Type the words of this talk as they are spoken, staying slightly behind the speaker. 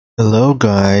Hello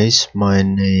guys, my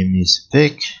name is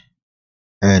Vic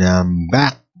and I'm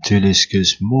back to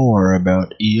discuss more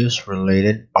about EOS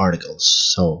related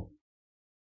articles. So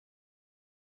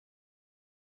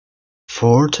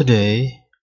for today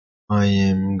I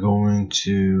am going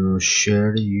to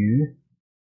share to you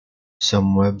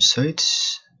some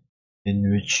websites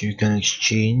in which you can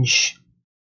exchange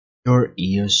your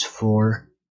EOS for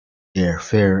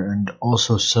airfare and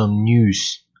also some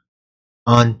news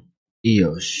on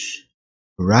EOS.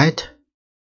 Right?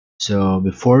 So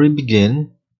before we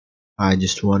begin, I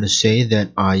just want to say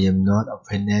that I am not a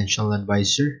financial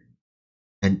advisor,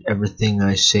 and everything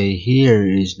I say here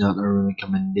is not a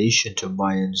recommendation to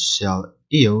buy and sell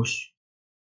EOS,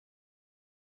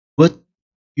 but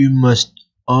you must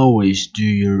always do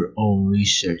your own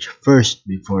research first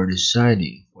before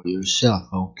deciding for yourself,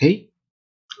 okay?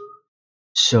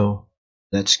 So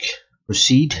let's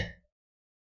proceed.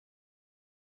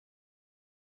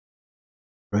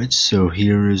 Right, so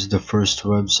here is the first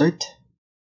website.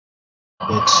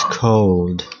 It's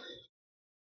called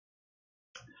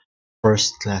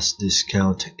First Class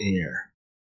Discount Air.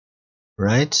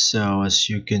 Right, so as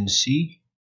you can see,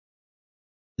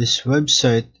 this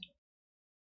website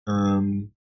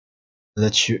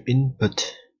lets you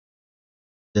input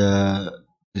the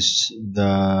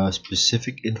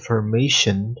specific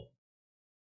information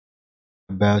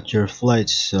about your flight.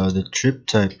 So the trip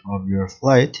type of your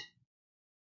flight,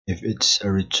 if it's a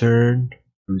return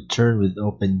with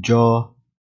open jaw,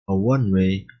 a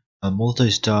one-way, a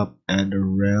multi-stop, and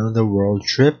around the world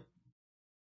trip.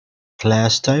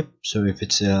 Class type, so if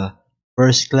it's a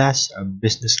first class, a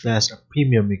business class, a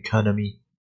premium economy,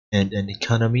 and an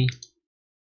economy,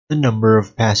 the number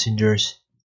of passengers,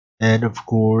 and of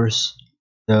course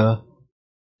the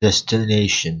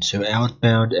destination, so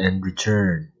outbound and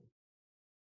return,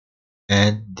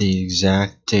 and the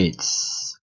exact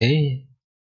dates. Okay,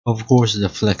 of course the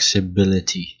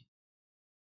flexibility,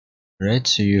 right?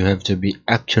 So you have to be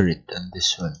accurate on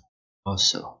this one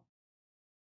also.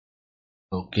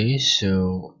 Okay,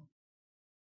 so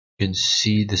you can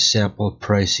see the sample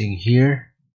pricing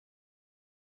here,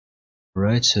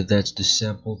 right? So that's the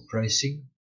sample pricing.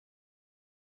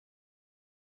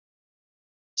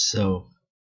 So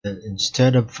that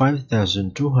instead of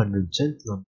 5,200 cents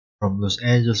from Los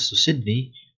Angeles to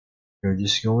Sydney, you're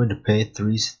just going to pay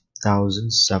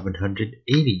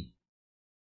 3,780.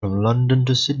 From London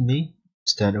to Sydney,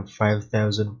 instead of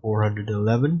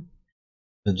 5,411,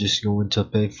 you're just going to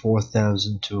pay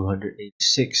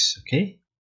 4,286. Okay,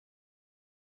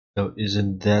 so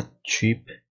isn't that cheap,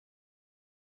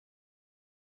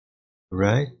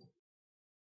 right?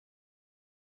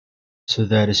 So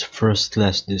that is first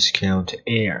class discount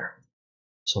air.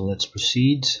 So let's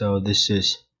proceed. So this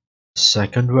is the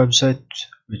second website,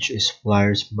 which is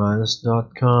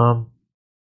flyersmiles.com.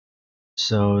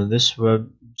 So in this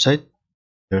website,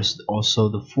 there's also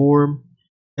the form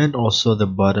and also the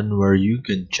button where you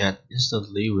can chat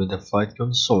instantly with a flight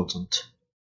consultant.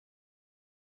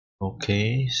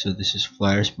 Okay, so this is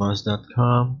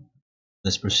flyersmiles.com.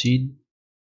 Let's proceed.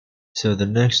 So the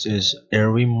next is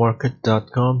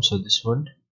airwaymarket.com. So this one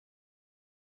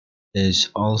is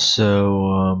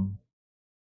also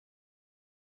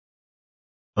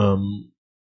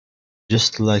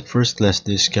just like first class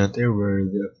discount air, where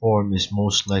the form is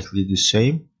most likely the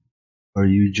same, where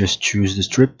you just choose the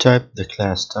trip type, the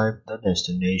class type, the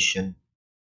destination,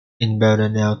 inbound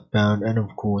and outbound, and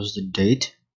of course the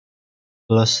date,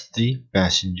 plus the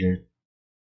passenger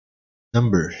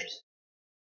numbers,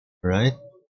 right?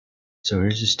 So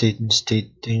here's a statement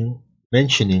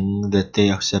mentioning that they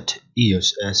accept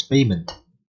EOS as payment.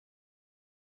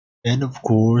 And of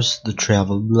course the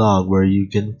travel blog, where you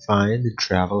can find the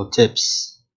travel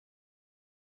tips.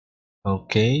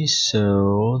 Okay,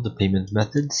 so the payment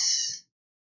methods,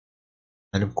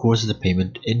 and of course the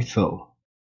payment info.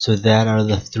 So that are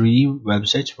the three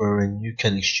websites wherein you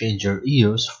can exchange your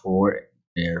EOS for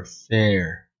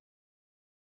airfare.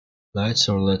 Right,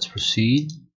 so let's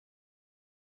proceed.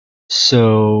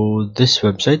 So this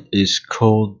website is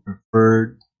called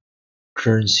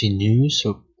PreferredCurrency.News,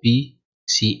 so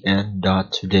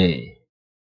PCN.today.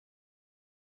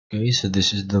 Okay, so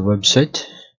this is the website,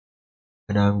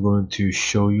 and I'm going to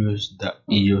show you the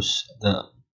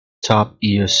top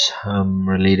EOS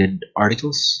related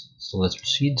articles. So let's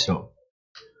proceed. So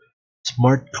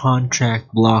smart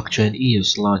contract blockchain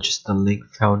EOS launches the Link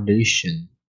Foundation.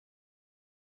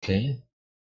 Okay.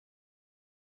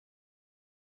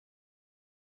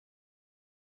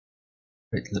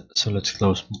 Right, so let's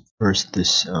close first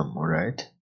this alright.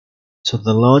 So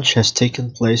the launch has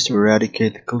taken place to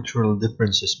eradicate the cultural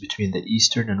differences between the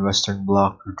Eastern and Western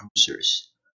block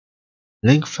producers.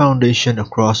 Link Foundation, a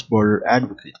cross-border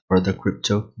advocate for the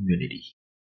crypto community.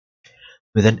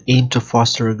 With an aim to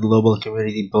foster a global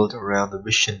community built around the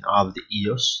vision of the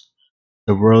EOS,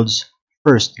 the world's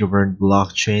first governed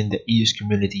blockchain, the EOS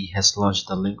community has launched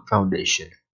the Link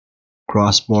Foundation,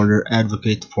 cross-border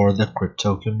advocate for the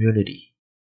crypto community.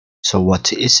 So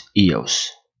what is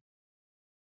EOS?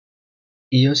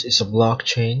 EOS is a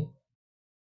blockchain,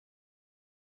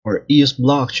 or EOS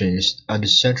blockchain is a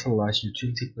decentralized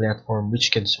utility platform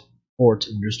which can support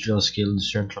industrial-scale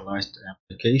decentralized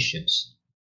applications.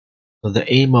 So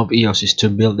the aim of EOS is to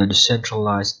build a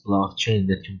decentralized blockchain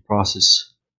that can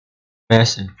process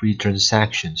fast and free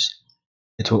transactions.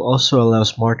 It will also allow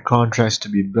smart contracts to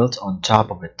be built on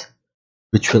top of it,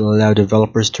 which will allow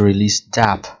developers to release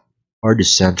DApp, or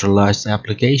decentralized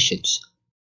applications.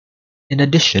 In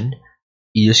addition,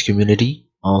 EOS community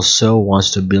also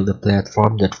wants to build a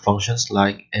platform that functions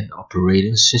like an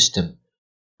operating system,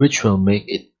 which will make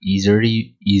it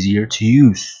easier to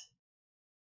use.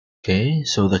 Okay,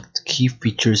 so the key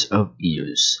features of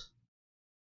EOS.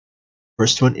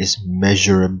 First one is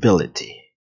measurability.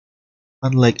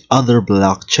 Unlike other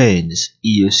blockchains,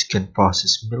 EOS can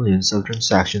process millions of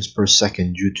transactions per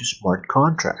second due to smart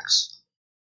contracts.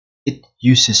 It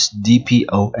uses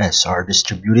DPoS, or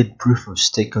Distributed Proof of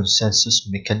Stake Consensus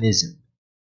mechanism,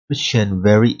 which can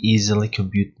very easily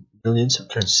compute millions of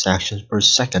transactions per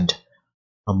second.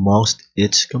 Amongst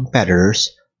its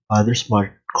competitors, other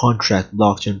smart contract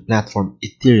blockchain platform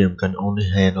Ethereum can only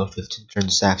handle 15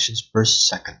 transactions per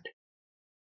second.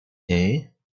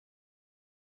 Okay.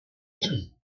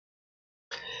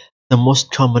 The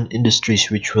most common industries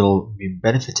which will be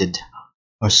benefited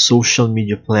are social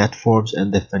media platforms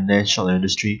and the financial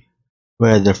industry,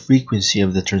 where the frequency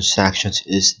of the transactions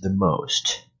is the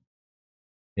most.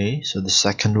 Okay, so the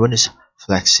second one is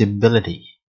flexibility.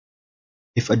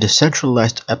 If a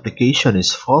decentralized application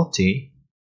is faulty,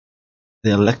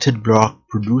 the elected block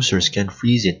producers can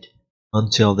freeze it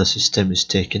until the system is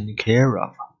taken care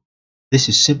of. This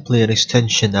is simply an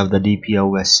extension of the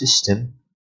DPoS system.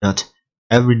 Not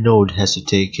every node has to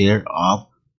take care of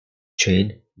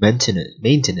chain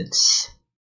maintenance.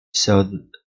 So the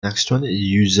next one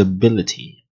is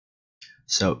usability.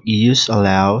 So EOS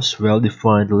allows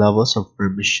well-defined levels of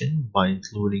permission by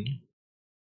including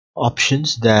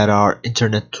options that are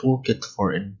Internet Toolkit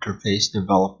for interface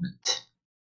development,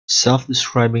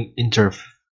 self-describing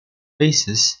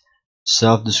interfaces,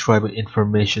 self-describing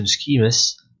information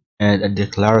schemas, and a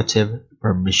declarative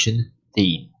permission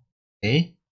theme.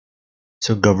 Okay?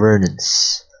 So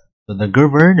governance. So the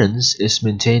governance is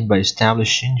maintained by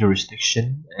establishing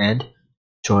jurisdiction and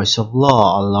choice of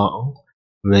law along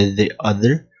with the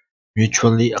other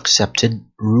mutually accepted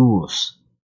rules.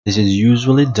 This is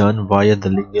usually done via the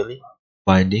legally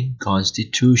binding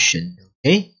constitution.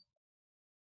 Okay?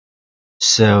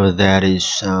 So that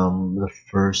is the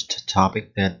first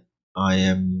topic that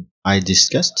I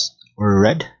discussed or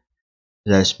read.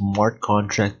 That smart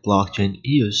contract blockchain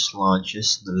EOS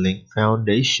launches the Link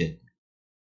Foundation.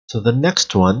 So the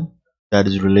next one that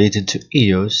is related to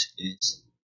EOS is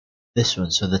this one.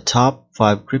 So the top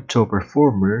 5 crypto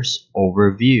performers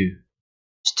overview: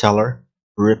 Stellar,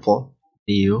 Ripple,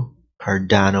 Neo,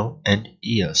 Cardano, and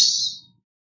EOS.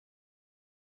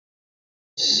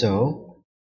 So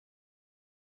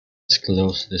let's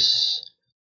close this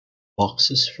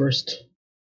boxes first.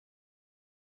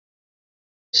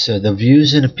 So the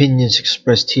views and opinions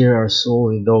expressed here are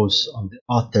solely those of the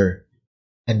author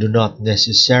and do not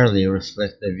necessarily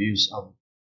reflect the views of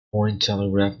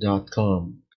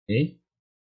Cointelegraph.com. Okay?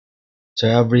 So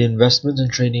every investment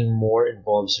and trading more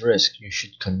involves risk. You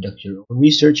should conduct your own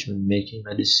research when making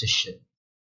a decision.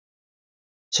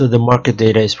 So the market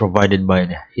data is provided by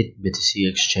the HitBTC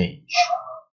exchange.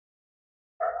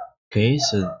 Okay,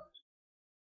 so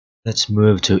let's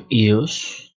move to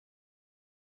EOS.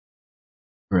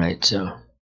 Right, so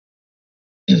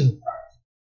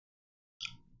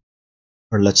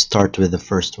or let's start with the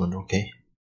first one, okay?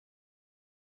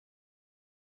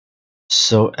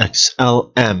 So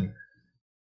XLM.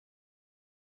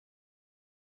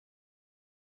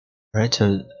 Right,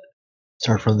 so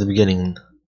start from the beginning.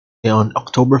 Okay, on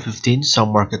October 15,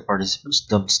 some market participants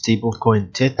dumped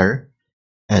stablecoin Tether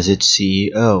as its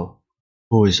CEO,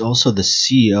 who is also the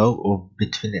CEO of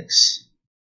Bitfinex,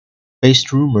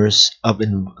 faced rumors of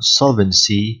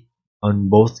insolvency on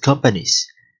both companies.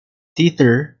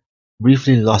 Tether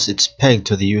briefly lost its peg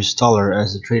to the US dollar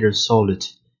as the traders sold it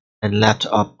and lapped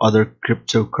up other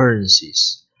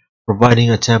cryptocurrencies, providing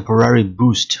a temporary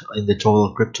boost in the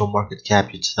total crypto market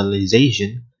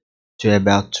capitalization to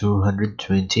about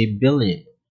 220 billion.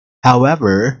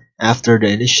 However, After the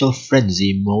initial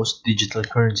frenzy, most digital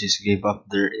currencies gave up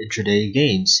their intraday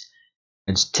gains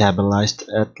and stabilized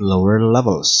at lower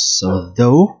levels. So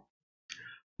though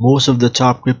most of the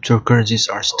top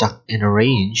cryptocurrencies are stuck in a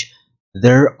range,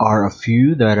 there are a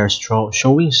few that are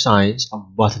showing signs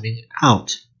of bottoming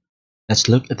out. Let's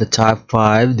look at the top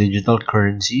 5 digital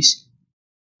currencies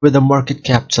with a market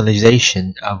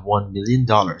capitalization of $1 billion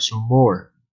or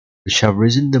more, which have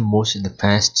risen the most in the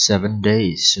past 7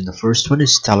 days. So the first one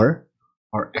is Stellar,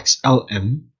 or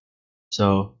XLM.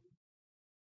 So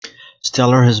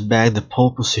Stellar has bagged the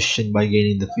pole position by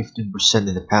gaining the 15%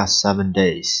 in the past 7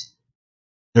 days.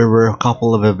 There were a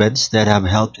couple of events that have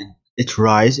helped it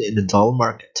rise in the dull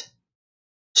market.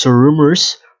 So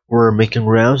rumors were making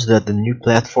rounds that the new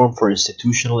platform for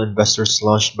institutional investors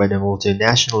launched by the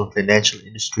multinational financial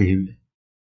industry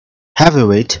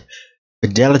heavyweight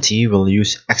Fidelity will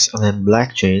use XLM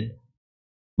blockchain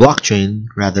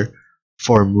rather,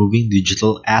 for moving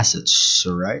digital assets.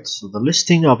 Alright, so the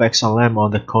listing of XLM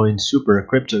on the Coin Super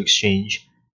crypto exchange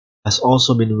has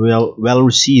also been well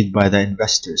received by the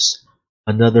investors.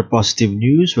 Another positive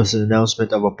news was the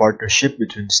announcement of a partnership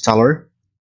between Stellar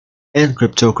and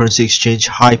cryptocurrency exchange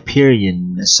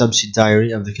Hyperion, a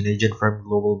subsidiary of the Canadian firm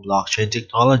Global Blockchain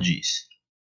Technologies.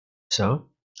 So,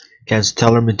 can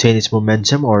Stellar maintain its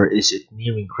momentum, or is it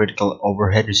nearing critical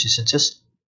overhead resistances?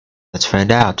 Let's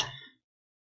find out.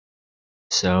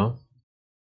 So,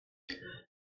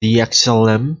 the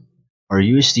XLM or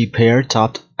USD pair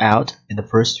topped out in the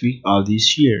first week of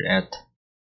this year at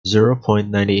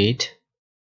 0.98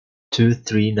 to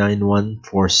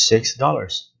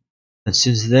 $39146, and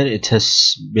since then it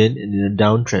has been in a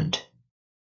downtrend.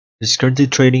 It's currently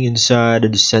trading inside a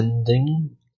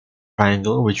descending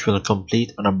triangle, which will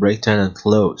complete on a breakdown and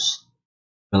close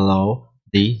below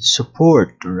the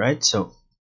support. Right, so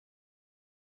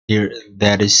here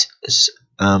that is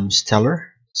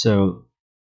Stellar. So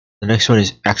the next one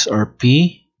is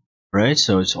XRP, right?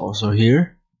 So it's also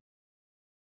here.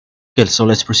 Okay, so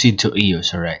let's proceed to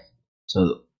EOS. Alright,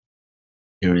 so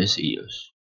here is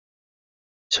EOS.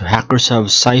 So hackers have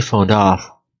siphoned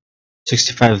off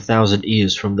 65,000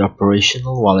 EOS from the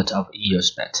operational wallet of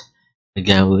EOSBet, a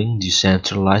gambling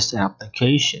decentralized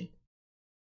application.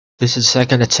 This is the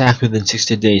second attack within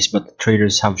 60 days, but the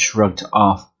traders have shrugged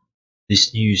off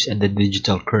this news, and the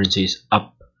digital currency is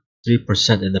up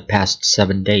 3% in the past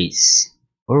 7 days.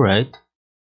 Alright.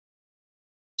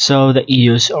 So the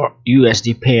EOS or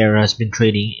USD pair has been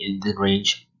trading in the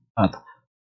range of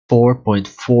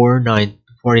 $4.49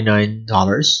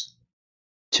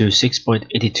 to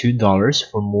 $6.82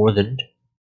 for more than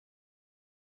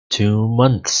 2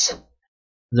 months.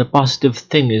 The positive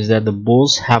thing is that the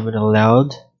bulls haven't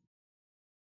allowed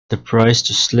the price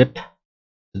to slip to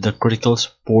the critical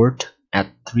support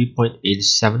at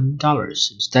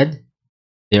 $3.87. Instead,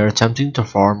 they are attempting to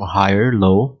farm a higher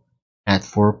low at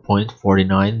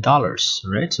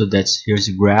 $4.49. Right, so here's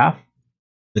a graph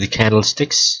with the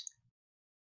candlesticks.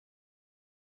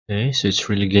 Okay, so it's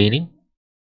really gaining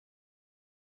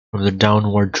from the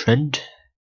downward trend.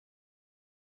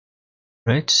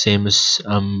 Right, same as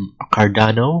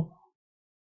Cardano.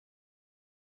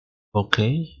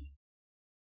 Okay,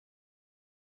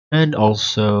 and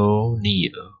also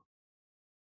Neo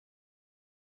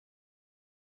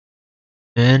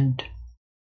and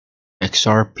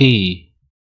XRP.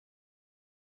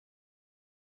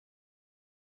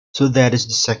 So that is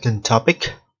the second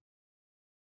topic,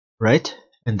 right?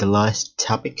 And the last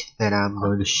topic that I'm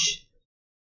going to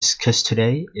discuss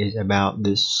today is about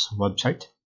this website.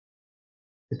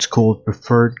 It's called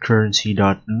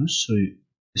PreferredCurrency.News. So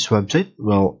this website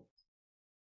will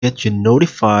get you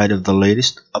notified of the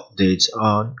latest updates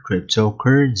on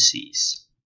cryptocurrencies.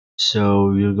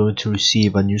 So you're going to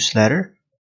receive a newsletter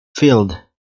filled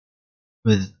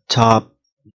with the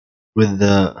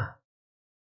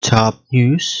top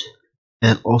news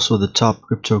and also the top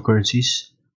cryptocurrencies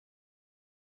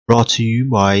brought to you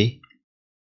by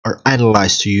or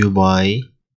analyzed to you by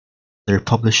their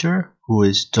publisher, who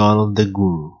is Donald the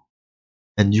Guru.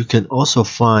 And you can also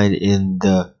find in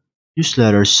the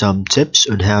newsletter some tips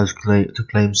on how to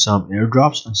claim some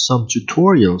airdrops and some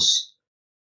tutorials,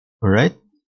 alright,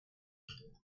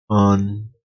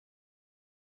 on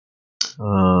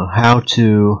how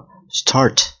to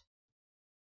start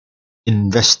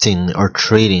investing or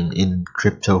trading in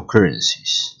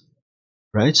cryptocurrencies.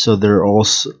 Right, so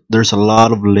there's a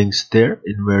lot of links there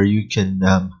in where you can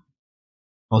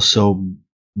also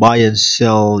buy and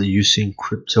sell using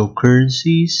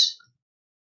cryptocurrencies,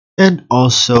 and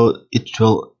also it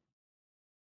will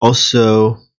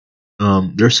also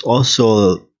there's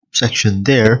also a section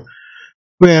there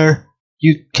where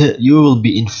you will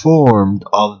be informed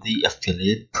of the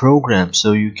affiliate program,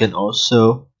 so you can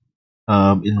also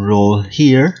enroll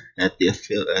here at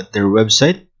at their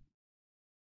website,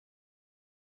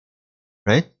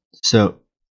 right? So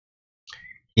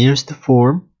here's the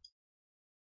form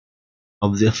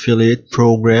of the affiliate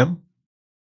program.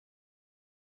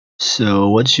 So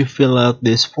once you fill out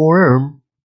this form,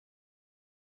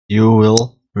 you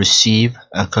will receive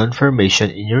a confirmation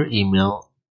in your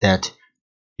email that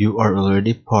you are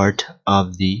already part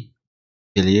of the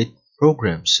affiliate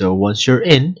program. So once you're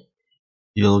in,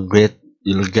 you'll get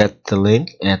the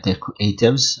link at the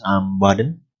creatives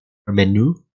button or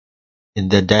menu in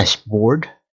the dashboard.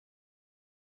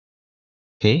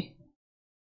 Okay,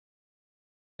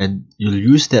 and you'll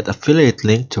use that affiliate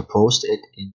link to post it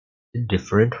in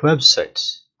different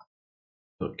websites.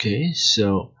 Okay,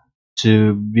 so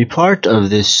to be part of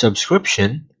this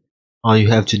subscription, all you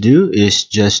have to do is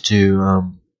just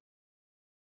to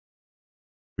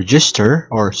register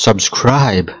or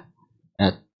subscribe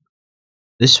at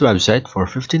this website for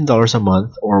 $15 a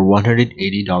month or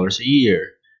 $180 a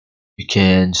year. You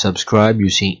can subscribe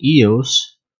using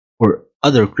EOS or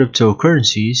other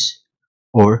cryptocurrencies,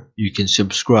 or you can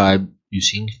subscribe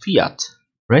using fiat,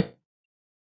 right?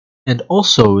 And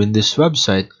also in this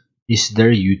website is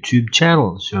their YouTube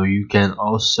channel, so you can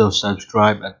also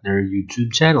subscribe at their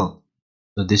YouTube channel.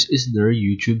 So this is their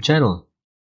YouTube channel,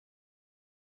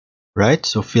 right?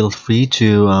 So feel free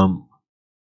to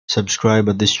subscribe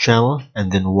at this channel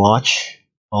and then watch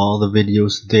all the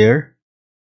videos there.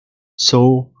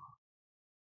 So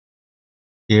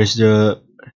here's their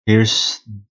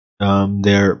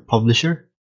publisher,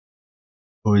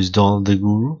 who is Donald the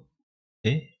Guru.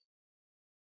 Okay,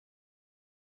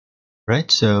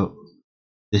 right? So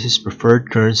this is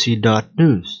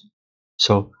PreferredCurrency.News.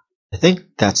 So I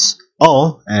think that's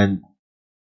all, and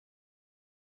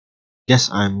guess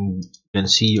I'm gonna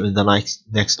see you in the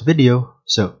next video.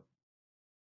 So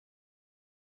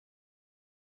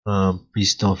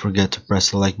please don't forget to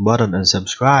press the like button and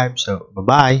subscribe. So bye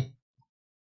bye.